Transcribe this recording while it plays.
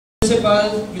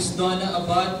Principal, Ms. Donna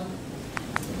Abad,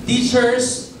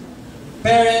 teachers,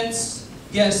 parents,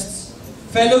 guests,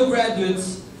 fellow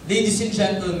graduates, ladies and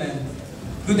gentlemen,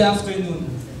 good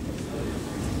afternoon.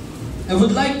 I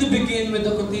would like to begin with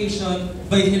a quotation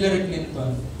by Hillary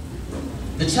Clinton.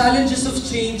 The challenges of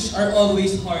change are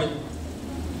always hard.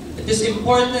 It is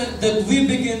important that we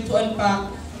begin to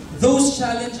unpack those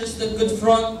challenges that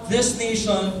confront this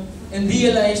nation and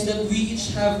realize that we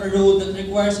each have a role that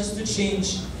requires us to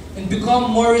change and become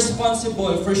more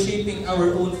responsible for shaping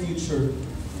our own future.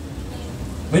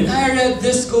 When I read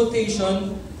this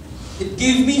quotation, it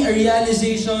gave me a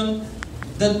realization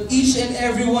that each and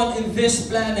everyone in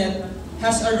this planet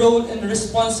has a role and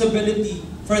responsibility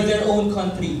for their own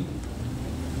country.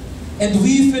 And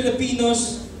we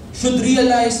Filipinos should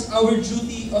realize our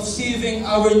duty of saving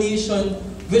our nation,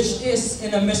 which is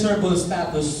in a miserable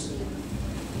status.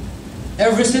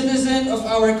 Every citizen of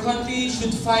our country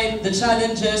should fight the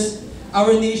challenges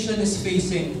our nation is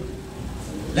facing.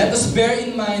 Let us bear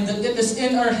in mind that it is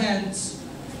in our hands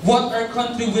what our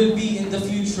country will be in the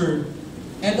future,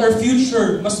 and our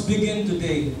future must begin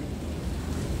today.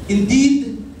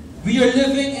 Indeed, we are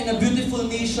living in a beautiful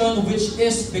nation which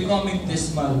is becoming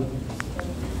dismal.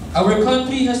 Our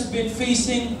country has been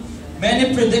facing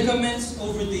many predicaments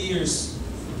over the years.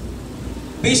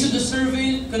 Based on the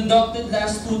survey conducted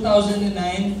last 2009,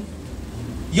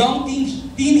 young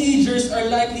teenagers are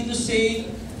likely to say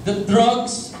that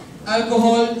drugs,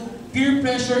 alcohol, peer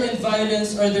pressure, and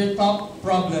violence are their top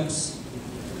problems.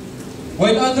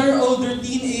 While other older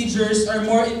teenagers are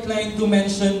more inclined to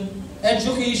mention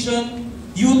education,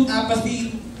 youth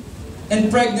apathy, and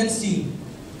pregnancy.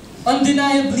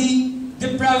 Undeniably,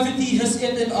 depravity has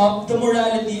eaten up the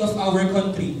morality of our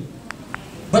country.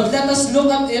 But let us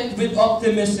look at it with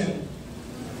optimism.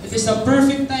 It is a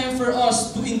perfect time for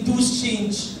us to induce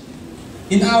change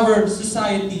in our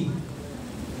society.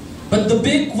 But the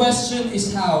big question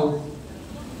is how?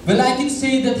 Well, I can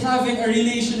say that having a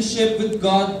relationship with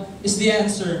God is the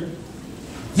answer.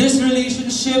 This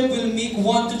relationship will make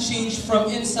one to change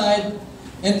from inside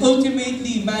and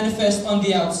ultimately manifest on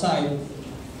the outside.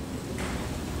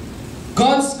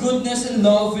 God's goodness and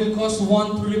love will cause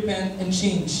one to repent and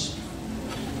change.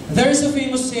 There is a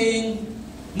famous saying,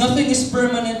 nothing is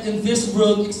permanent in this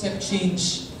world except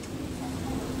change.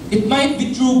 It might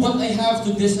be true, but I have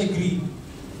to disagree.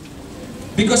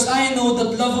 Because I know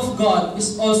that love of God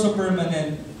is also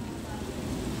permanent.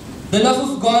 The love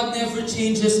of God never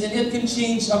changes, and it can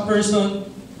change a person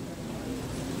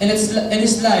and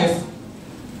his life.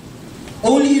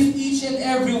 Only if each and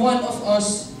every one of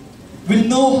us will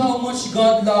know how much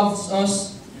God loves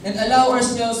us and allow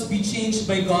ourselves to be changed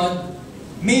by God,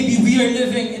 maybe we are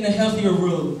living in a healthier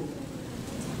world.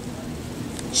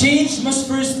 Change must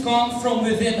first come from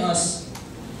within us.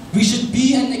 We should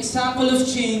be an example of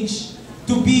change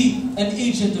to be an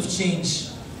agent of change.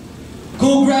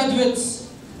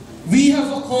 Co-graduates, we have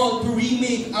a call to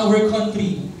remake our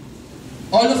country.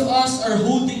 All of us are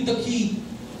holding the key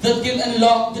that can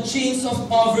unlock the chains of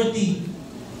poverty,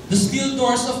 the steel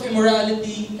doors of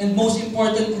immorality, and most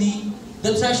importantly,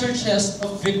 the treasure chest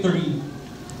of victory.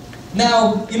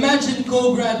 Now, imagine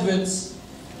co-graduates,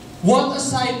 what a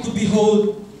sight to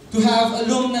behold to have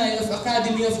alumni of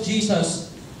Academy of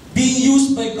Jesus being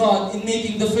used by God in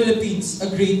making the Philippines a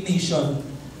great nation.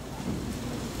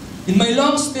 In my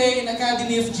long stay in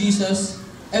Academy of Jesus,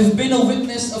 I've been a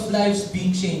witness of lives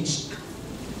being changed.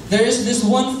 There is this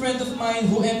one friend of mine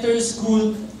who enters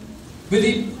school with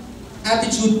an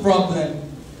attitude problem.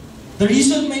 The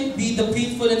reason might be the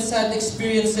painful and sad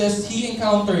experiences he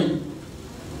encountered.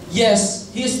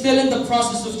 Yes, he is still in the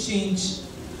process of change,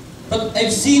 but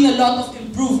I've seen a lot of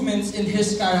improvements in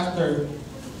his character.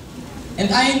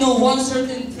 And I know one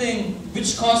certain thing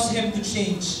which caused him to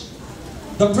change: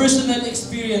 the personal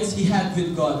experience he had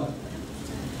with God.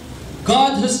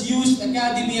 God has used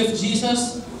Academy of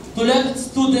Jesus to let its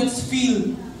students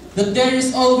feel that there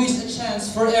is always a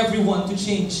chance for everyone to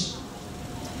change.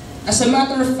 As a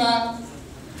matter of fact,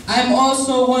 I'm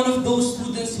also one of those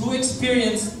students who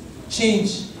experienced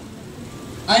change.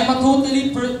 I'm a totally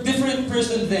different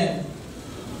person then.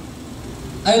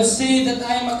 I would say that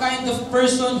I am a kind of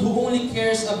person who only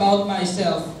cares about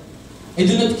myself. I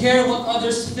do not care what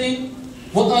others think,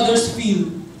 what others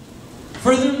feel.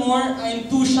 Furthermore, I am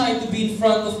too shy to be in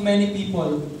front of many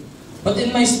people. But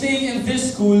in my stay in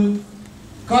this school,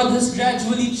 God has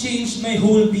gradually changed my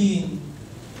whole being.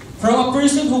 From a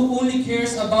person who only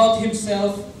cares about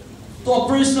himself to a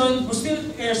person who still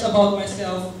cares about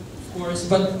myself, of course,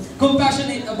 but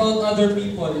compassionate about other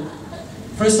people.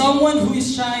 For someone who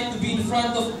is shy to be in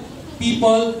front of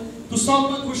people to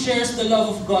someone who shares the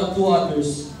love of God to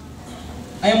others.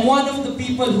 I am one of the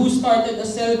people who started a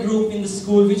cell group in the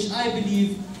school which I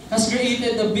believe has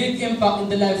created a big impact in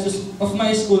the lives of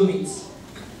my schoolmates.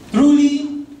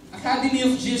 Truly, Academy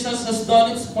of Jesus has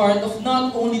done its part of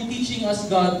not only teaching us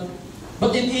God,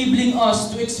 but enabling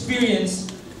us to experience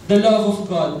the love of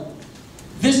God.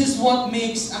 This is what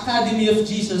makes Academy of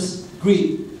Jesus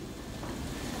great.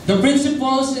 The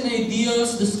principles and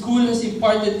ideals the school has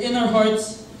imparted in our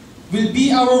hearts will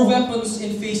be our weapons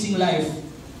in facing life.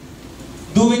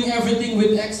 Doing everything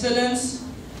with excellence,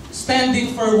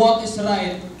 standing for what is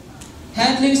right,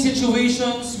 handling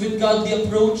situations with godly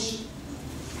approach,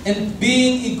 and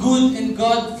being a good and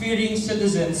God-fearing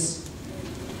citizens.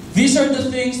 These are the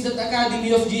things that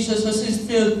Academy of Jesus has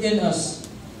instilled in us.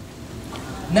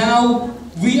 Now,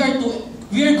 we are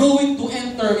going to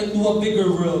enter into a bigger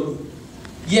world.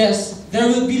 Yes, there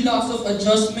will be lots of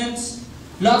adjustments,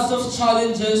 lots of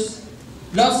challenges,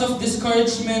 lots of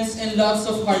discouragements, and lots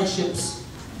of hardships.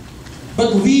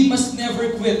 But we must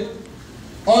never quit.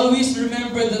 Always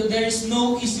remember that there is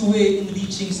no easy way in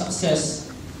reaching success.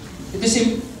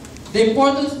 The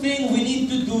important thing we need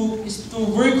to do is to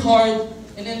work hard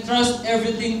and entrust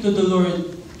everything to the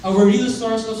Lord, our real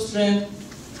source of strength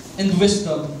and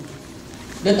wisdom.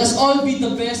 Let us all be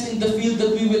the best in the field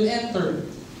that we will enter.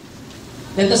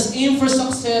 Let us aim for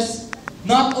success,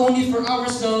 not only for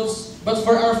ourselves, but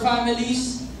for our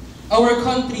families, our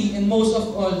country, and most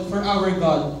of all, for our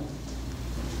God.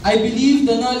 I believe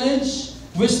the knowledge,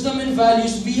 wisdom, and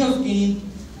values we have gained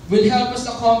will help us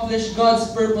accomplish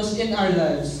God's purpose in our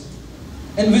lives.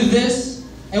 And with this,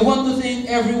 I want to thank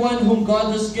everyone whom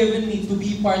God has given me to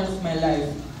be part of my life.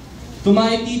 To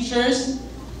my teachers,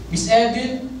 Miss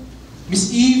Edith,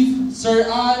 Miss Eve, Sir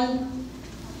Al,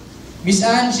 Miss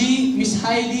Angie, Miss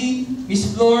Heidi,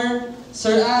 Miss Flor,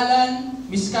 Sir Alan,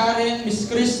 Miss Karen, Miss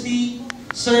Christy,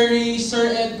 Sir Ray,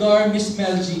 Sir Edgar, Miss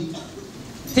Melgie.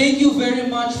 Thank you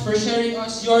very much for sharing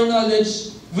us your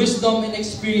knowledge, wisdom, and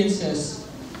experiences.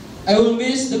 I will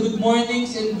miss the good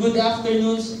mornings and good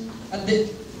afternoons at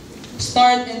the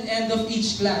start and end of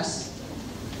each class.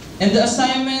 And the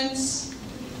assignments,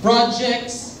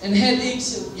 projects, and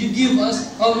headaches you give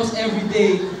us almost every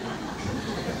day.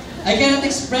 I cannot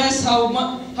express how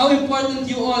important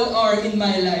you all are in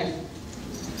my life.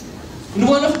 In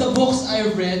one of the books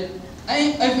I've read,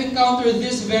 I've encountered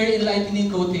this very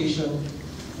enlightening quotation.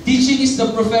 Teaching is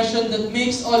the profession that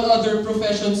makes all other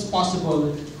professions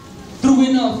possible. True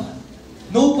enough,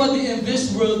 nobody in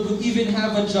this world would even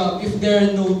have a job if there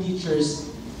are no teachers.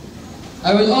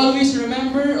 I will always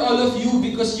remember all of you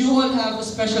because you all have a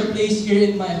special place here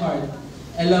in my heart.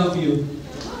 I love you.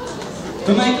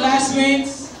 To my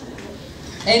classmates,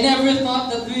 I never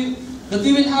thought that we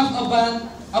will have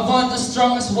a bond as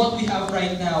strong as what we have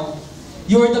right now.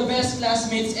 You are the best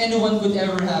classmates anyone could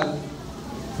ever have.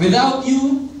 Without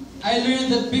you, I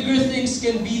learned that bigger things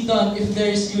can be done if there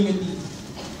is unity.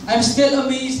 I'm still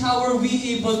amazed how were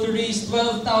we able to raise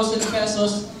 12,000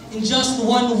 pesos in just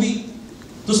 1 week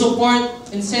to support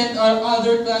and send our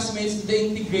other classmates to the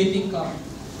integrating camp.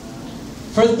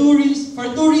 For two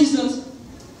reasons,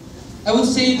 I would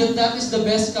say that is the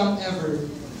best camp ever.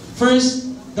 First,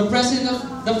 the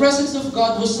presence of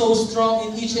God was so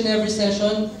strong in each and every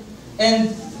session,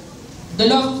 and the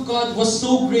love of God was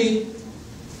so great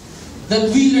that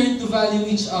we learned to value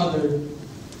each other.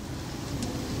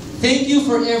 Thank you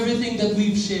for everything that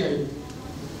we've shared.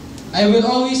 I will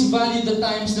always value the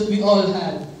times that we all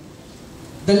had.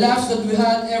 The laughs that we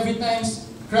had every time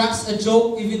cracks a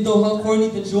joke, even though how corny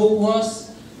the joke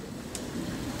was.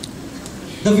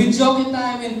 The video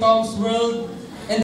time in Tom's World,